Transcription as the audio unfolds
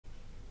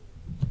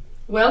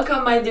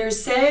Welcome, my dear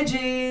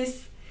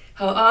Sagis!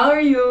 How are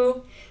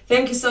you?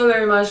 Thank you so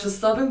very much for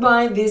stopping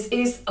by. This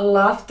is a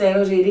love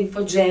tarot reading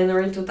for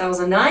January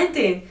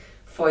 2019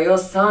 for your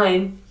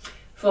sign,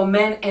 for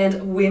men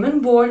and women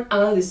born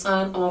under the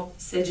sign of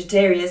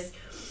Sagittarius.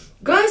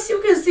 Guys,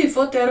 you can see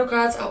 4 tarot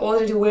cards are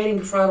already waiting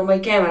in front of my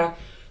camera.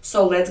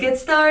 So let's get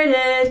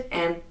started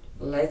and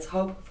let's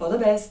hope for the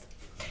best.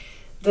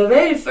 The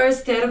very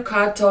first tarot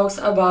card talks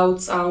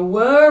about some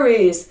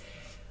worries.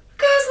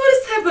 Guys, what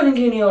is happening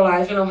in your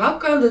life? How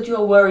come that you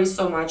are worried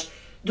so much?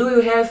 Do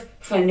you have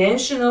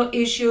financial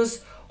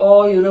issues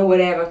or,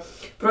 whatever?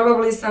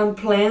 Probably some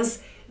plans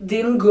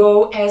didn't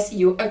go as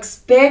you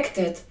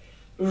expected,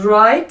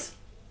 right?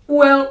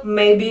 Well,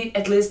 maybe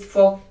at least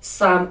for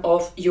some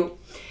of you.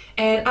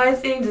 And I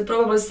think that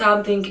probably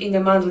something in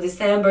the month of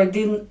December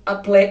didn't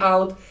play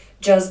out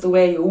just the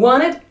way you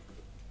wanted.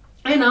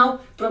 And now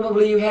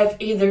probably you have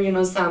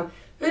either, some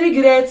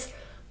regrets,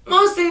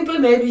 or simply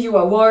maybe you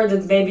are worried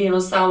that maybe,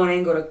 someone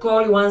ain't gonna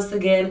call you once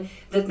again,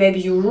 that maybe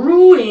you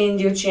ruined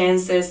your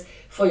chances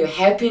for your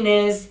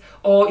happiness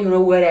or,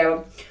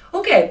 whatever.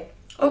 Okay.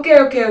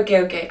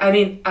 I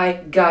mean, I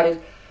got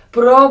it.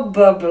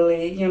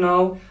 Probably,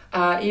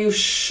 you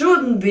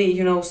shouldn't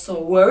be,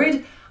 so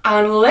worried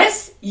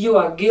unless you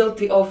are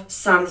guilty of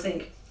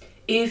something.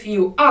 If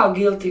you are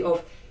guilty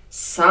of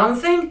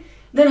something,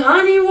 then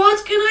honey,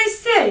 what can I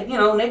say?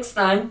 Next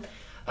time,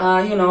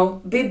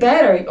 be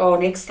better, or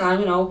next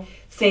time,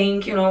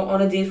 think,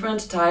 on a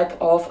different type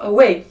of a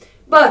way.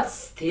 But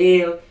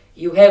still,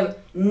 you have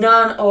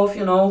none of,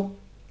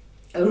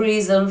 a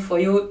reason for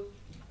you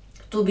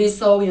to be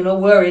so,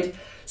 worried.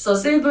 So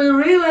simply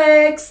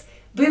relax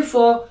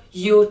before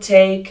you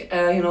take,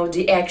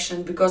 the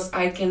action, because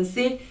I can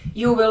see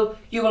you will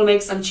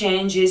make some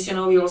changes, you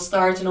will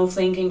start,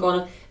 thinking on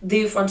a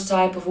different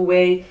type of a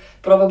way.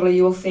 Probably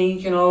you'll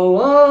think, oh,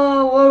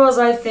 what was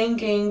I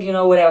thinking,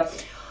 whatever.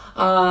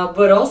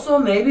 But also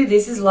maybe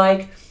this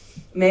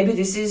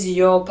is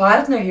your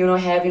partner,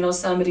 have,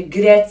 some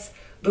regrets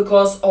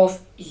because of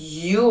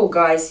you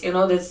guys,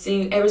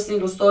 that every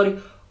single story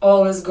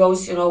always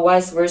goes,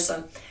 vice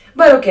versa.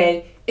 But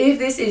okay, if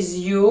this is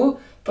you,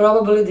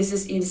 probably this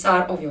is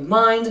inside of your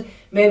mind.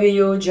 Maybe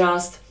you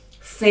just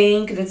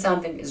think that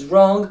something is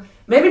wrong.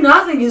 Maybe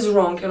nothing is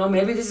wrong,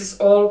 maybe this is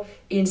all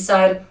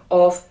inside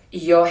of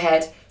your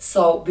head.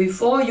 So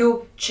before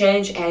you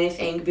change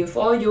anything,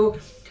 before you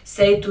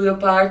say to your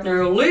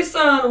partner,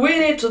 listen, we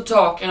need to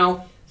talk,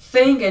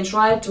 think and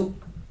try to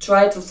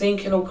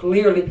think,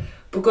 clearly,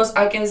 because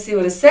I can see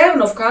with the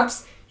 7 of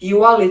Cups,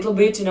 you are a little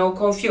bit,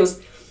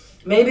 confused.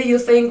 Maybe you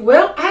think,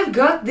 well, I've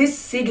got this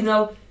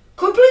signal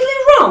completely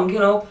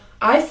wrong,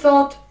 I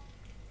thought,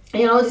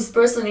 this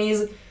person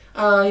is,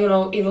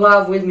 in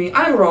love with me.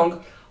 I'm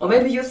wrong. Or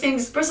maybe you think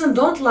this person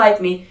don't like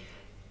me.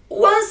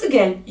 Once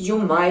again, you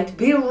might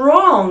be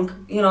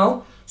wrong,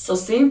 So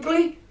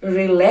simply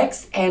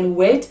relax and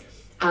wait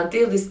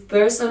until this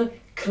person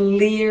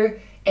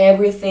clear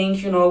everything,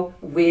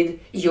 with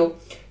you.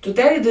 To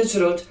tell you the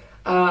truth,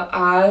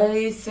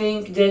 I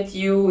think that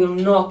you will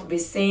not be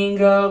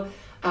single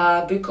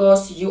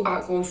because you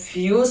are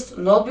confused,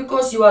 not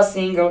because you are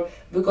single,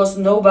 because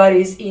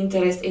nobody is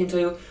interested into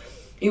you.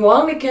 You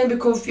only can be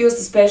confused,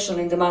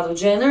 especially in the month of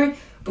January,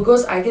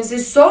 because I can see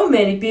so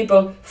many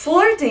people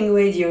flirting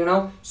with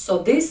you, So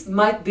this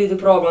might be the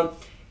problem.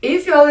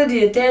 If you're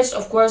already attached,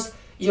 of course,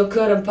 your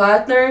current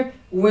partner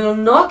will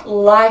not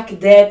like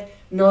that,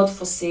 not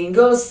for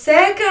single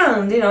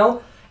second,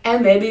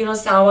 and maybe,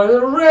 someone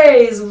will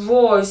raise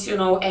voice,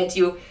 at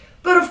you.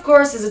 But of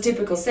course, as a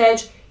typical Sag,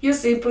 you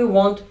simply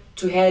want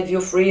to have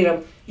your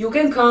freedom. You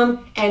can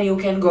come and you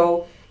can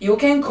go. You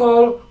can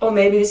call, or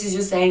maybe this is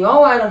you saying,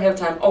 oh, I don't have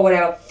time, or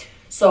whatever.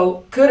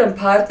 So, current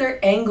partner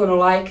ain't gonna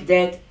like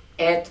that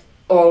at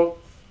all.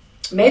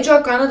 Major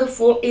Arcana the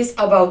Fool is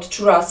about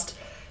trust.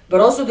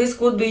 But also this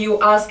could be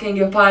you asking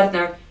your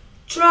partner,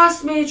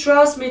 trust me,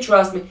 trust me,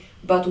 trust me.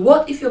 But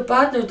what if your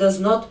partner does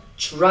not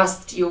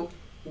trust you?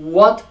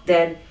 What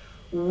then?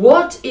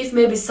 What if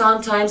maybe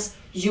sometimes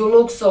you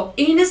look so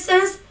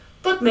innocent,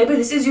 but maybe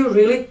this is you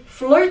really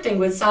flirting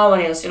with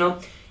someone else,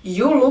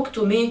 You look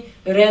to me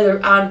rather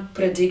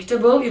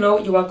unpredictable,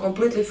 you are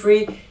completely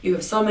free, you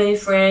have so many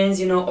friends,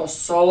 or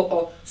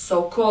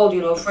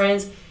so-called,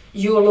 friends.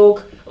 You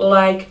look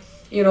like,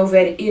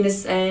 very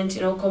innocent,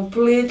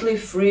 completely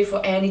free for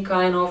any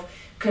kind of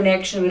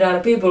connection with other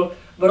people.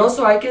 But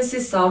also I can see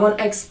someone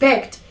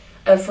expect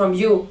from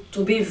you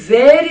to be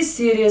very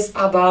serious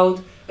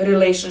about a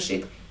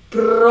relationship.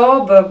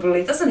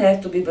 Probably, it doesn't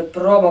have to be, but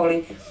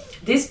probably.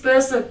 This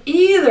person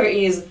either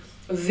is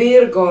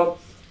Virgo,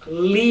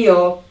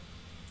 Leo,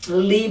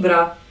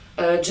 Libra,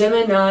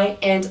 Gemini,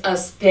 and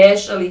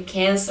especially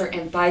Cancer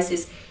and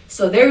Pisces.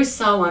 So there is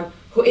someone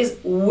who is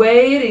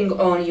waiting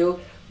on you,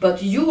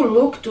 but you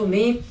look to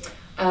me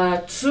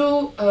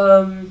too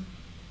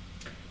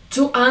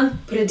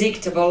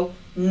unpredictable.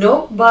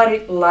 Nobody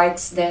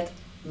likes that.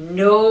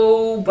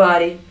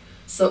 Nobody.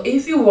 So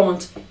if you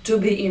want to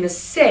be in a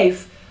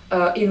safe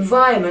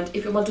environment,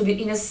 if you want to be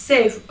in a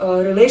safe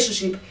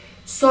relationship,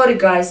 sorry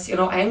guys,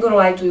 I ain't gonna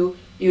lie to you,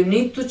 You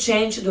need to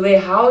change the way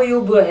how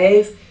you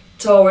behave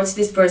towards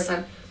this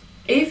person.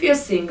 If you're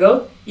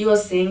single, you are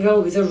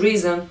single with a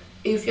reason.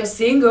 If you're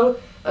single,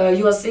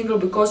 you are single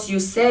because you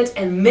said,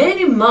 and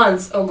many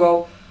months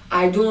ago,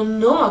 I do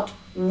not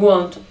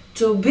want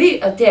to be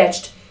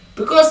attached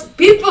because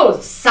people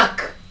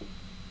suck.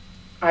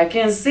 I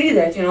can see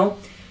that,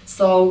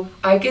 So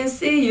I can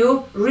see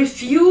you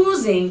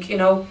refusing,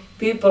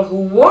 people who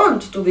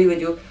want to be with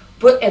you.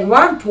 But at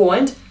one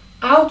point,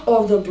 out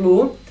of the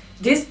blue,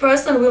 this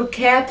person will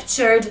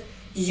capture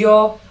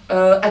your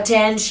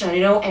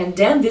attention, and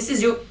then this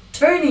is you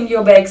turning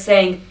your back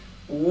saying,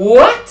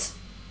 what?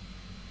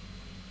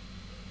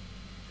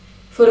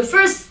 For the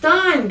first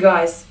time,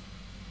 guys,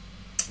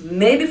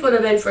 maybe for the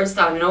very first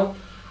time,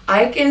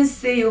 I can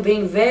see you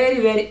being very,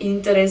 very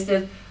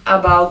interested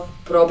about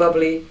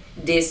probably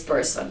this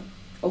person.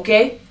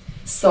 Okay?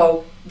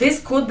 So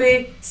this could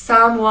be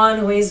someone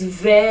who is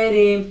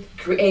very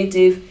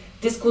creative.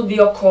 This could be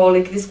your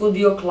colleague. This could be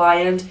your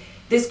client.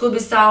 This could be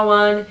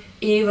someone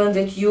even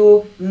that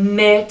you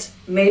met,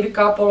 maybe a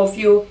couple of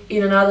you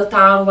in another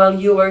town while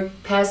you were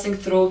passing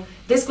through.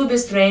 This could be a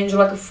stranger,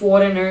 like a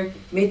foreigner,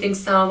 meeting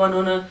someone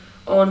on a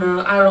I don't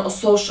know, a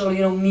social,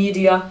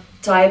 media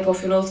type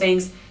of,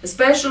 things.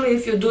 Especially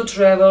if you do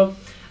travel,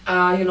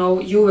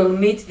 you will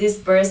meet this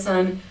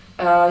person,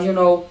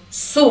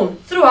 soon,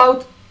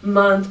 throughout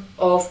month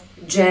of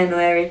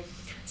January.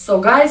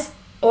 So guys,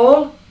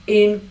 all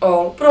in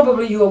all,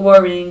 probably you are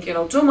worrying,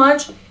 too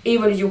much.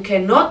 Even you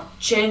cannot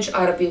change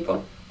other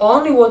people.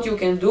 Only what you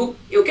can do,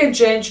 you can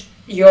change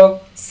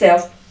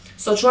yourself.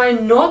 So try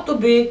not to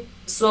be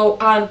so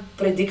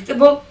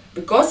unpredictable,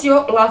 because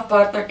your love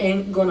partner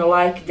ain't gonna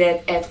like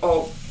that at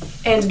all.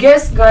 And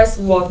guess, guys,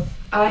 what?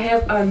 I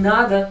have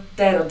another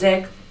tarot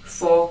deck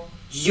for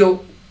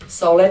you.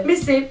 So let me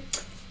see.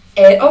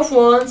 Eight of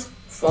Wands,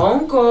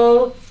 phone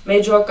call,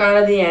 Major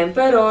Arcana, the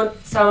Emperor,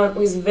 someone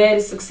who is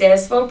very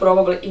successful,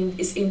 probably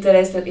is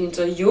interested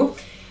into you.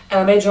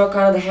 Major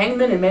Arcana, the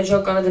Hangman, and Major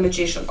Arcana, the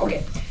Magician.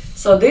 Okay,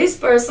 so this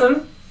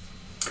person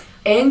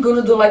ain't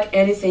gonna do like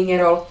anything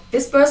at all.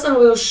 This person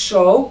will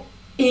show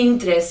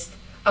interest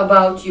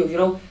about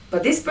you,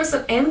 but this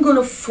person ain't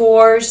gonna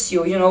force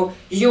you,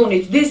 you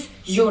need this,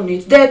 you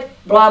need that,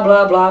 blah,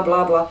 blah, blah,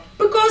 blah, blah,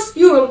 because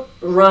you will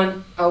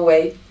run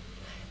away.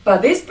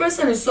 But this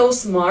person is so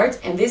smart,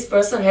 and this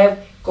person have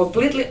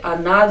completely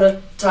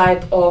another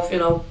type of,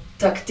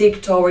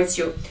 tactic towards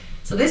you.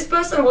 So this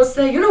person will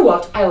say, you know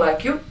what, I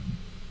like you.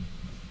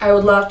 I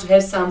would love to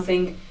have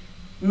something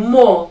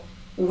more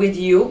with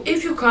you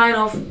if you kind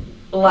of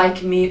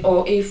like me,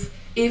 or if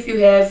you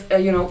have,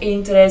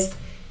 interest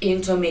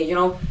into me,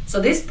 So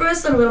this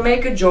person will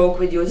make a joke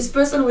with you. This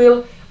person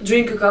will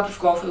drink a cup of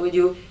coffee with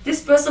you. This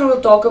person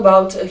will talk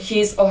about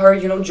his or her,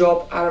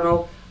 job. I don't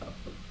know.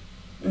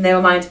 Never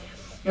mind.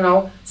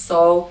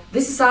 So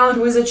this is someone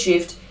who is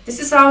achieved. This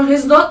is someone who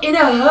is not in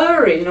a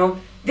hurry,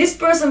 This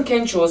person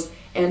can choose,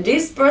 and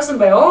this person,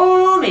 by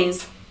all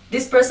means,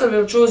 this person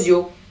will choose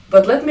you.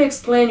 But let me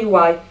explain you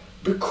why.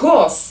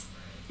 Because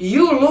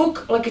you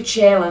look like a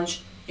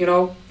challenge,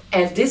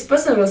 and this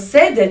person will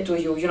say that to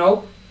you,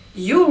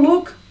 You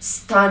look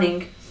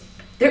stunning.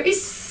 There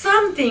is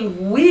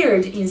something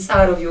weird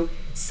inside of you,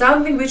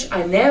 something which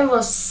I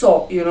never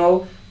saw,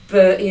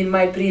 in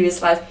my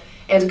previous life.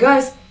 And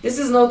guys, this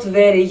is not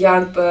very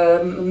young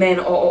man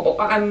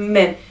or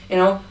men,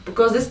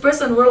 because this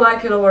person will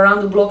like,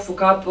 around the block for a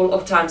couple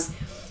of times.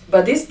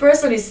 But this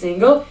person is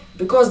single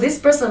because this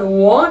person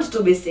wants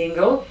to be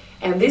single,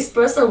 and this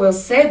person will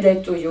say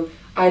that to you.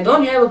 I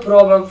don't have a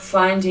problem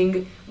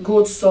finding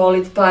good,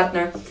 solid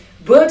partner,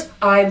 but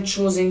I'm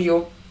choosing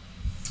you.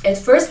 At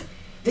first,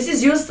 this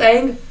is you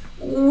saying,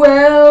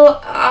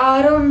 well,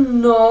 I don't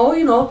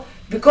know,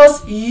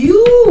 because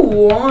you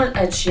want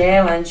a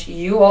challenge,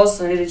 you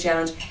also need a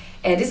challenge.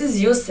 And this is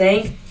you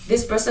saying,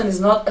 this person is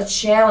not a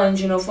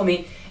challenge, for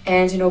me.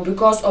 And,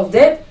 because of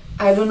that,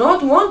 I do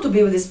not want to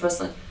be with this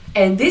person.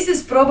 And this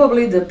is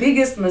probably the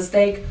biggest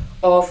mistake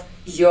of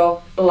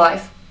your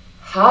life.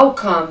 How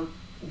come?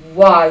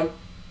 Why?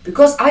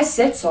 Because I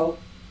said so.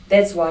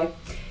 That's why.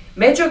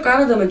 Major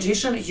Arcana, the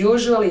Magician,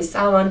 usually is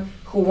someone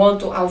who want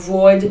to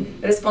avoid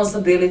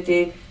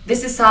responsibility.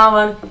 This is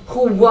someone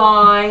who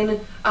whine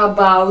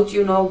about,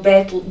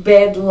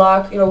 bad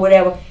luck,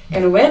 whatever.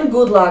 And when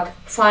good luck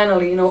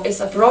finally,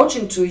 is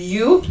approaching to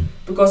you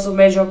because of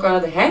Major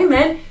Arcana, the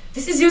Hangman,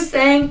 this is you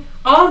saying,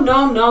 oh,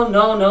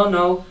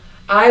 no,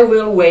 I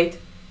will wait.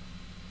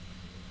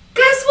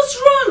 Guys,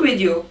 what's wrong with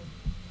you?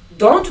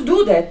 Don't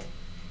do that.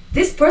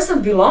 This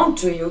person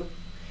belongs to you.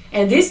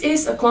 And this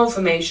is a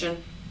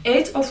confirmation.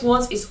 Eight of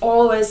Wands is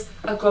always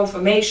a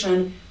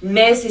confirmation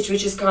message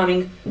which is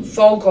coming,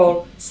 phone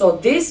call. So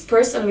this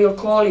person will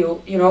call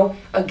you,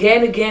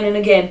 again and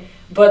again.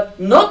 But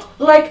not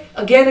like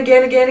again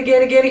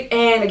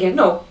and again.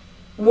 No.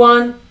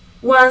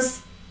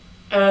 Once,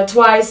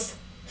 twice,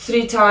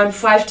 3 times,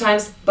 5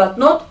 times, but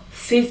not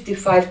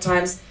 55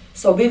 times.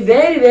 So be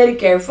very, very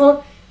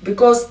careful,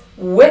 because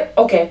let's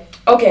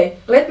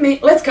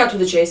cut to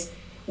the chase.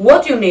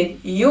 What you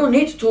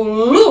need to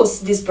lose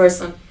this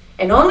person.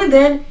 and only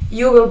then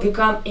you will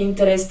become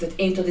interested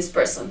into this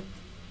person.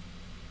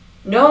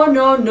 No,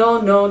 no, no,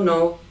 no,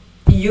 no.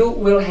 You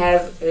will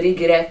have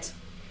regret.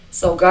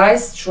 So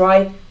guys,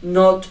 try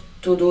not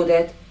to do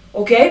that,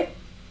 okay?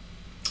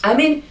 I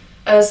mean,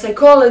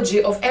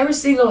 psychology of every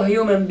single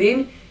human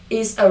being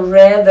is a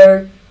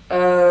rather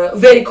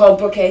very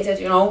complicated,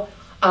 you know.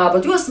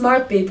 But you are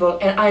smart people,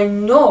 and I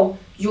know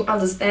you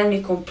understand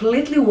me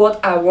completely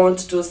what I want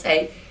to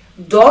say.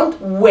 Don't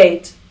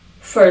wait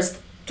first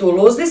to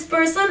lose this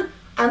person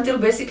until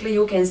basically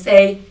you can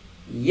say,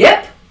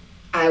 yep,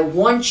 I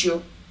want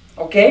you,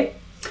 okay?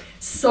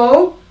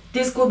 So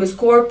this could be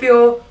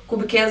Scorpio, could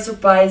be Cancer,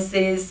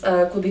 Pisces,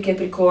 could be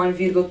Capricorn,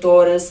 Virgo,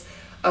 Taurus,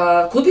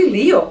 could be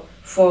Leo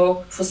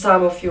for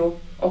some of you,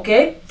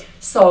 okay?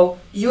 So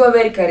you are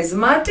very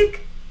charismatic,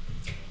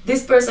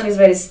 this person is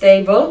very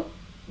stable.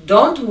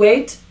 Don't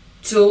wait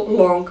too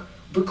long,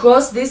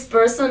 because this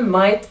person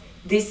might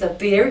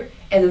disappear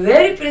at a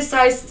very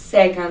precise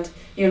second,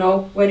 you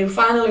know, when you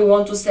finally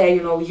want to say,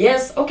 you know,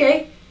 yes,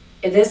 okay,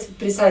 at this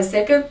precise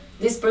second,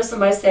 this person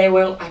might say,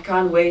 well, I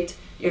can't wait,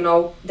 you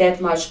know,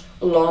 that much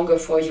longer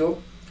for you,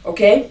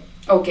 okay?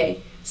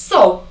 Okay,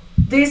 so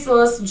this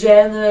was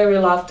January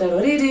Love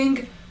Tarot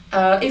reading.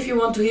 If you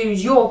want to hear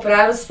your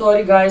private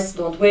story, guys,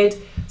 don't wait.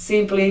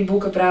 Simply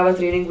book a private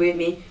reading with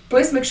me.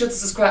 Please make sure to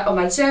subscribe on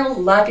my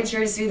channel, like and share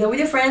this video with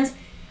your friends.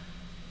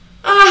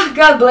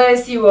 God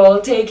bless you all.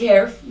 Take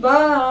care.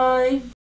 Bye.